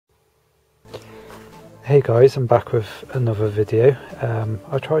Hey guys, I'm back with another video.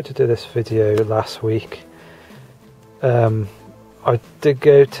 I tried to do this video last week. I did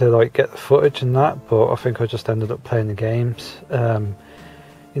go to get the footage and that, but I think I just ended up playing the games. And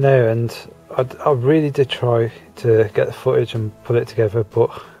I really did try to get the footage and put it together, but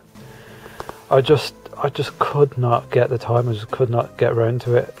I just could not get the time. I just could not get around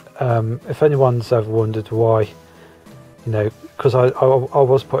to it. If anyone's ever wondered why, because I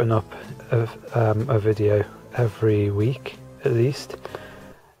was putting up a video every week at least.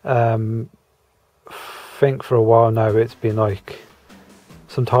 Think for a while now it's been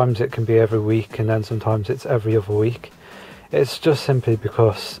sometimes it can be every week and then sometimes it's every other week. It's just simply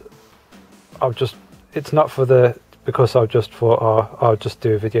because it's not because I've just thought, oh, I'll just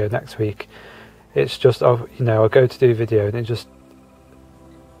do a video next week. It's just I go to do a video and it just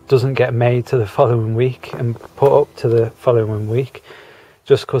doesn't get made to the following week and put up to the following week,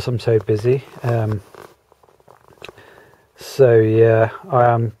 just because I'm so busy. So yeah, I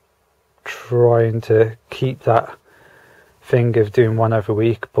am trying to keep that thing of doing one every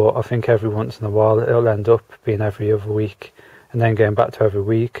week, but I think every once in a while it'll end up being every other week and then going back to every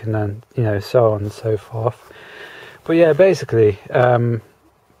week and then so on and so forth. But yeah, basically the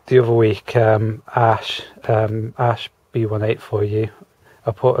other week Ash B18 I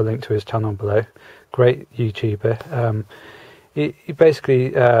put a link to his channel below, great YouTuber. He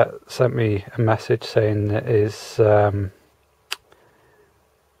basically sent me a message saying that he's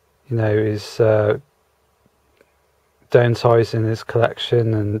downsizing his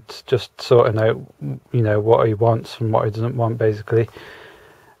collection and just sorting out what he wants and what he doesn't want, basically.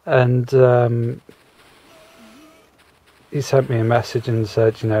 And he sent me a message and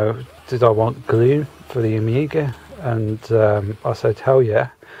said, did I want Gloom for the Amiga? And I said, hell yeah,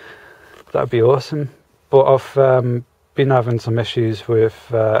 that'd be awesome. But I've been having some issues with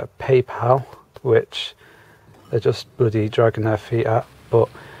PayPal, which they're just bloody dragging their feet at. But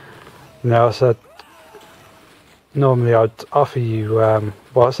I said normally I'd offer you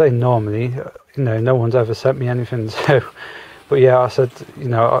well, I say normally, no one's ever sent me anything, so but yeah, I said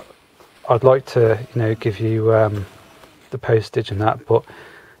I'd like to give you the postage and that, but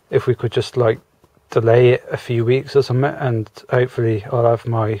if we could just delay it a few weeks or something, and hopefully I'll have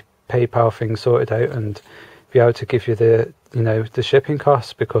my PayPal thing sorted out and be able to give you the the shipping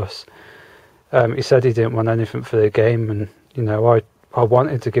costs, because he said he didn't want anything for the game, and I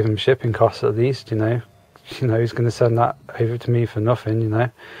wanted to give him shipping costs at least. He's going to send that over to me for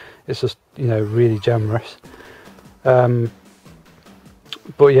nothing. It's just really generous.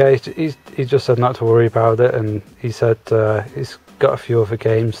 But yeah, he just said not to worry about it, and he said he's got a few other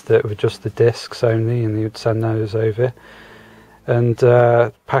games that were just the discs only, and he would send those over. And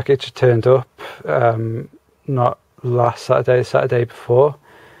package turned up not last Saturday before,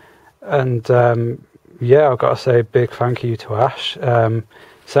 and yeah, I've got to say a big thank you to Ash.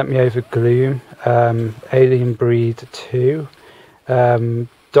 Sent me over Gloom, Alien Breed 2,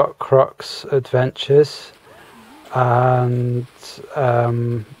 Crocs Adventures, and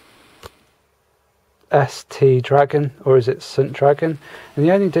ST Dragon, or is it St Dragon? And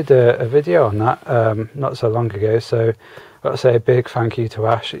he only did a video on that not so long ago, so I've got to say a big thank you to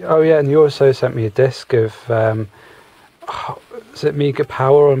Ash. Oh yeah, and he also sent me a disc of is it Amiga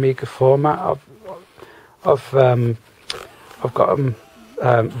Power or Amiga Format? I've got them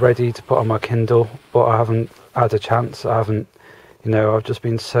ready to put on my Kindle, but I haven't had a chance. I haven't, I've just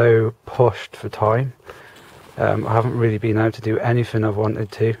been so pushed for time. I haven't really been able to do anything I've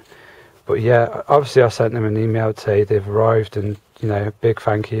wanted to. But yeah, obviously I sent them an email to say they've arrived, and big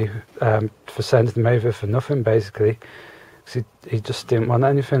thank you for sending them over for nothing, basically, because he just didn't want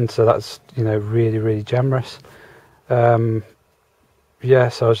anything. So that's really, really generous. Yeah,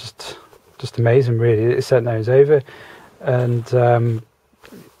 so I was just amazing, really. It sent those over, and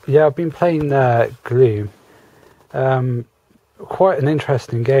yeah, I've been playing Gloom. Quite an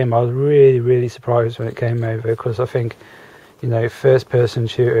interesting game. I was really, really surprised when it came over, because I think first person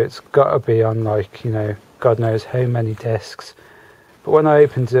shooter, it's got to be on God knows how many discs. But when I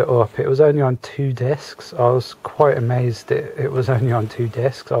opened it up, it was only on 2 discs. I was quite amazed that it was only on 2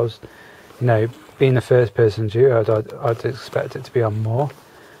 discs. I was being a first person shooter, I'd expect it to be on more.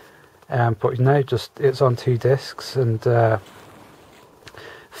 But just it's on 2 discs. And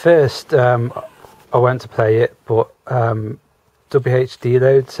first I went to play it, but WHD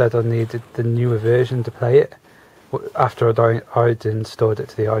Load said I needed the newer version to play it after I'd installed it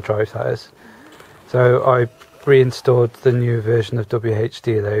to the iDrive, that is. So I reinstalled the new version of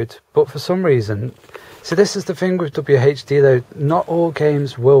WHD Load, but for some reason, so this is the thing with WHD Load, not all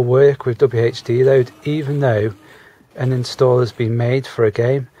games will work with WHD Load, even though an install has been made for a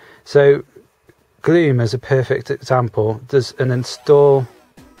game. So Gloom is a perfect example. There's an installer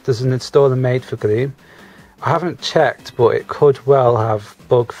made for Gloom. I haven't checked, but it could well have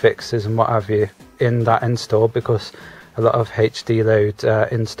bug fixes and what have you in that install, because a lot of HD load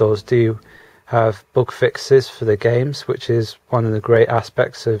installs do have bug fixes for the games, which is one of the great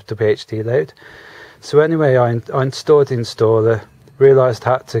aspects of WHD load. So anyway, I installed the installer, realised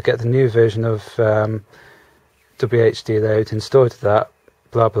I had to get the new version of WHD load, installed that,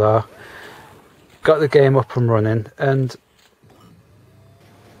 blah blah, got the game up and running, and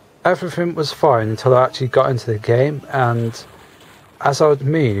everything was fine until I actually got into the game. And as I would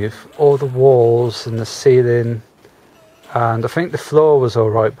move, all the walls and the ceiling, and I think the floor was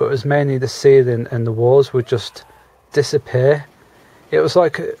alright, but it was mainly the ceiling and the walls would just disappear. It was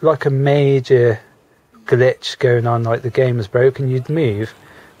like a major glitch going on, like the game was broken. You'd move,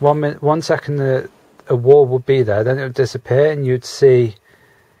 1 second a wall would be there, then it would disappear, and you'd see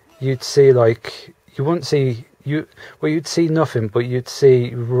like, you'd see nothing, but you'd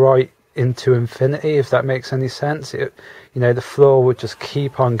see right into infinity, if that makes any sense. The floor would just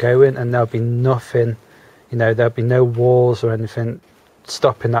keep on going, and there'll be nothing, there'll be no walls or anything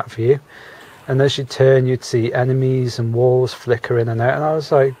stopping that view. And as you turn, you'd see enemies and walls flicker in and out, and I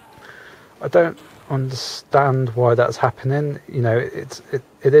was like, I don't understand why that's happening. It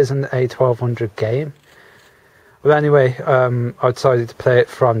is an A1200 game. Well, anyway, I decided to play it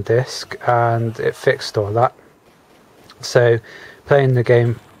from disc, and it fixed all that. So playing the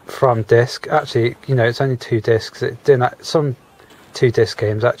game from disc, actually, it's only 2 discs. Some 2-disc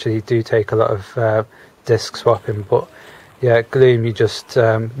games actually do take a lot of disc swapping, but yeah, Gloom, you just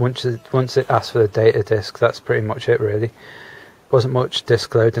once it asks for the data disc, that's pretty much it really. Wasn't much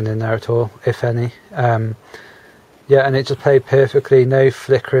disc loading in there at all, if any. Yeah, and it just played perfectly. No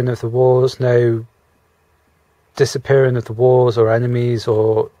flickering of the walls, no disappearing of the walls or enemies,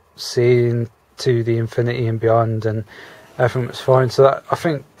 or seeing to the infinity and beyond, and everything was fine. So I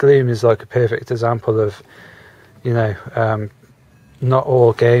think Gloom is like a perfect example of, not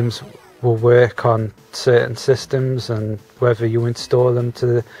all games will work on certain systems, and whether you install them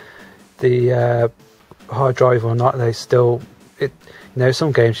to the hard drive or not, they still,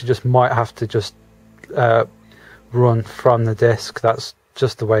 some games you just might have to just run from the disk. That's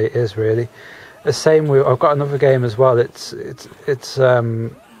just the way it is, really. The same with, I've got another game as well. It's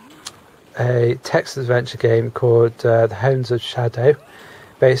a text adventure game called The Hounds of Shadow,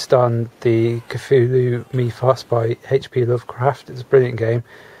 based on the Cthulhu mythos by H.P. Lovecraft. It's a brilliant game.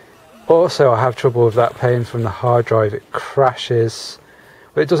 Also, I have trouble with that playing from the hard drive. It crashes.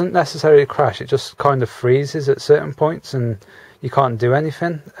 But it doesn't necessarily crash, it just kind of freezes at certain points and you can't do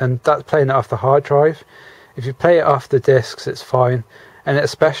anything. And that's playing it off the hard drive. If you play it off the discs, it's fine. And it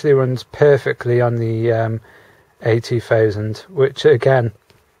especially runs perfectly on the A2000, which again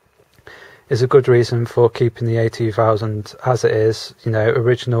is a good reason for keeping the A2000 as it is.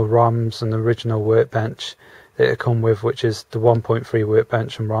 Original ROMs and original workbench that it come with, which is the 1.3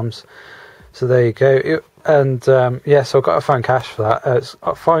 workbench and ROMs. So there you go. And yeah, so I've got to find cash for that.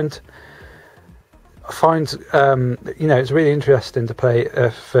 I find it's really interesting to play a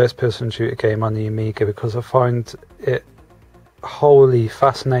first-person shooter game on the Amiga, because I find it wholly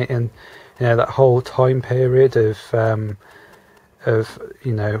fascinating. That whole time period of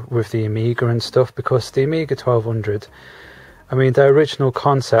with the Amiga and stuff, because the Amiga 1200, I mean, the original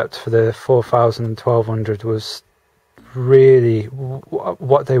concept for the 4000 and 1200 was really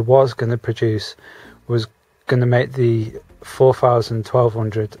what they was going to produce, was going to make the 4000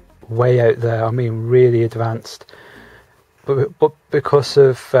 1200 way out there. I mean, really advanced. But because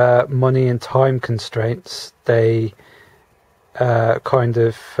of money and time constraints, they they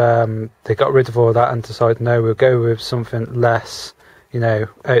got rid of all that and decided, no, we'll go with something less,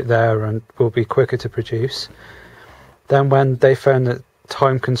 out there, and will be quicker to produce. Then when they found that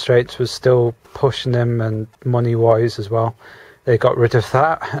time constraints was still pushing them, and money wise as well, they got rid of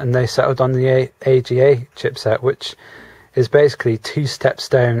that and they settled on the AGA chipset, which is basically 2 steps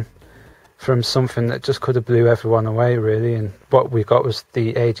down from something that just could have blew everyone away, really. And what we got was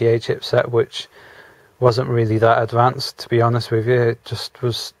the AGA chipset, which wasn't really that advanced, to be honest with you. It just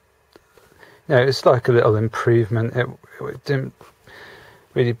was, it's like a little improvement. It didn't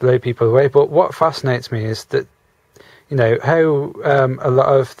really blow people away. But what fascinates me is that, how a lot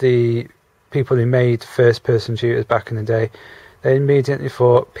of the people who made first-person shooters back in the day, they immediately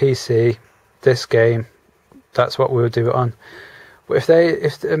thought, PC, this game, that's what we'll do it on. But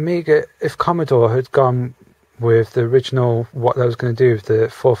if Commodore had gone with the original, what they was going to do with the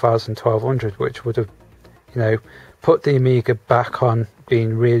 4000 1200, which would have, put the Amiga back on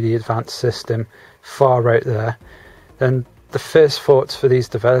being really advanced system, far out there, then the first thoughts for these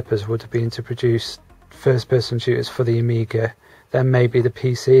developers would have been to produce first-person shooters for the Amiga, then maybe the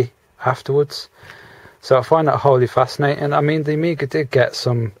PC afterwards. So I find that wholly fascinating. I mean, the Amiga did get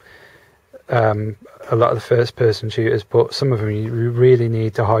some, a lot of the first-person shooters, but some of them you really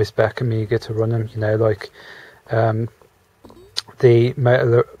need the high-spec Amiga to run them. You know, like the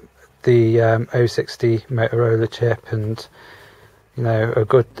 060 Motorola chip, and you know, a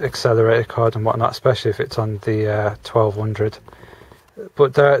good accelerator card and whatnot, especially if it's on the 1200.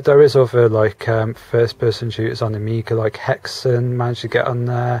 But there is other like first person shooters on Amiga, like Hexen managed to get on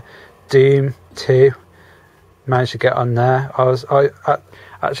there, Doom 2 managed to get on there. I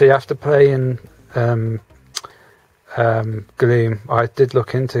actually, after playing Gloom, I did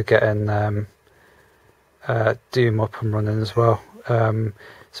look into getting Doom up and running as well.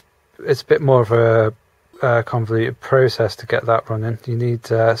 It's a bit more of a convoluted process to get that running. You need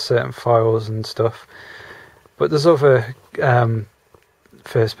certain files and stuff, but there's other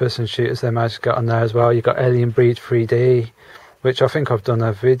first person shooters they managed to get on there as well. You got Alien Breed 3D, which I think I've done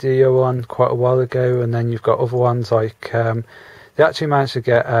a video on quite a while ago, and then you've got other ones like they actually managed to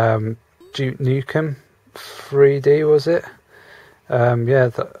get Duke Nukem 3D, was it?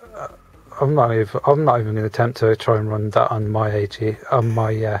 Yeah, I'm not even going to attempt to try and run that on my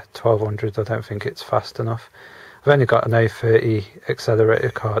 1200. I don't think it's fast enough. I've only got an A30 accelerator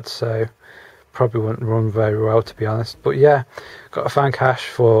card, so probably wouldn't run very well, to be honest. But yeah, got to thank Ash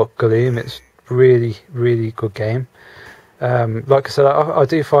for Gloom. It's really good game. Like I said, I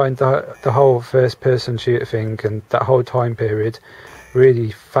do find that the whole first person shooter thing and that whole time period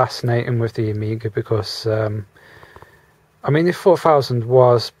really fascinating with the Amiga, because I mean, if 4000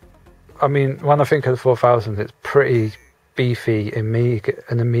 was, I mean, when I think of the 4000, it's pretty beefy an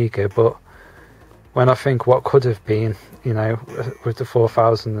Amiga, but when I think what could have been, you know, with the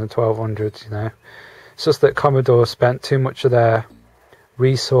 4000 and 1200, you know, it's just that Commodore spent too much of their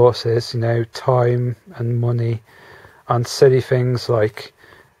resources, you know, time and money on silly things like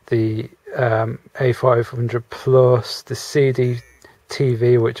the A500 Plus, the CD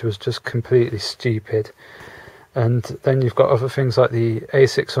TV, which was just completely stupid, and then you've got other things like the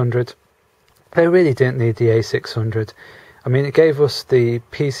A600. They really didn't need the A600. I mean, it gave us the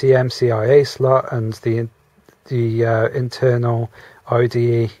PCMCIA slot and the internal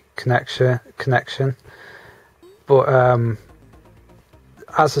IDE connection, but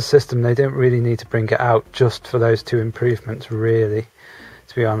as a system, they didn't really need to bring it out just for those two improvements, really,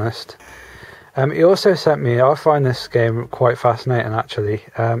 to be honest. He also sent me, I find this game quite fascinating, actually.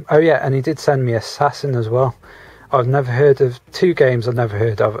 Oh yeah, and he did send me Assassin as well. I've never heard of two games I've never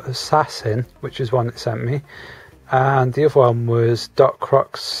heard of. Assassin, which is one that sent me, and the other one was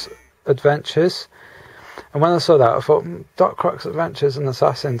Crocs Adventures. And when I saw that, I thought, Crocs Adventures and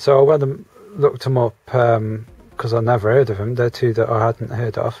Assassin. So I went and looked them up, because I never heard of them. They're two that I hadn't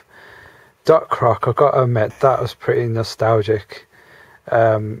heard of. Croc, I've got to admit, that was pretty nostalgic.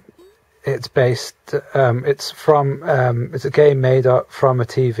 It's based, it's a game made up from a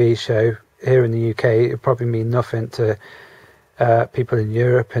TV show here in the UK. It would probably mean nothing to people in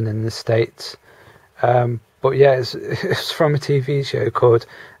Europe and in the States. But yeah, it's from a TV show called,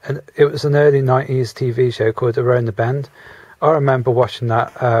 and it was an early 90s TV show called Around the Bend. I remember watching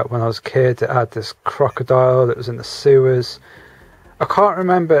that when I was a kid. It had this crocodile that was in the sewers. I can't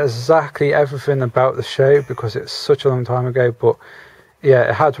remember exactly everything about the show because it's such a long time ago, but yeah,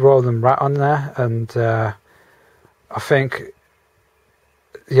 it had Roland Rat on there, and I think,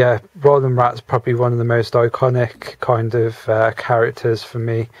 yeah, Roland Rat's probably one of the most iconic kind of characters for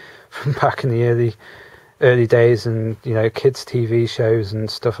me from back in the early days, and you know, kids TV shows and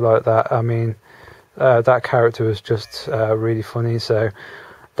stuff like that. I mean, that character was just really funny, so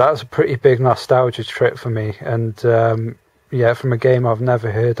that was a pretty big nostalgia trip for me, and yeah, from a game I've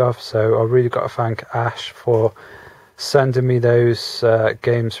never heard of. So I really got to thank Ash for sending me those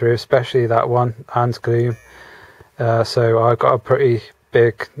games through, especially that one and Gloom. So I got a pretty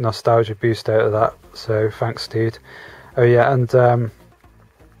big nostalgia boost out of that, so thanks, dude. Oh yeah, and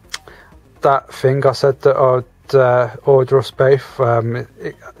that thing I said that I'd order us both,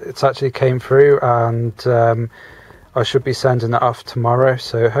 it's actually came through, and I should be sending it off tomorrow,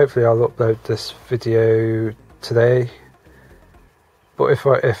 so hopefully I'll upload this video today. But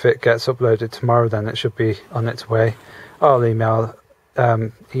if it gets uploaded tomorrow, then it should be on its way. I'll email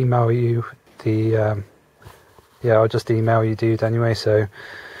you the yeah, I'll just email you, dude, anyway. So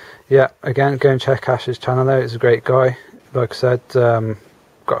yeah, again, go and check Ash's channel out. He's a great guy. Like I said,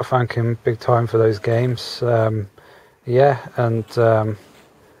 got to thank him big time for those games. Yeah, and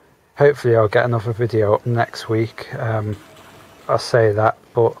hopefully I'll get another video up next week. I say that,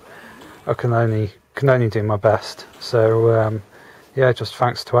 but I can only can only do my best. So yeah, just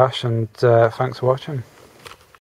thanks to Ash, and thanks for watching.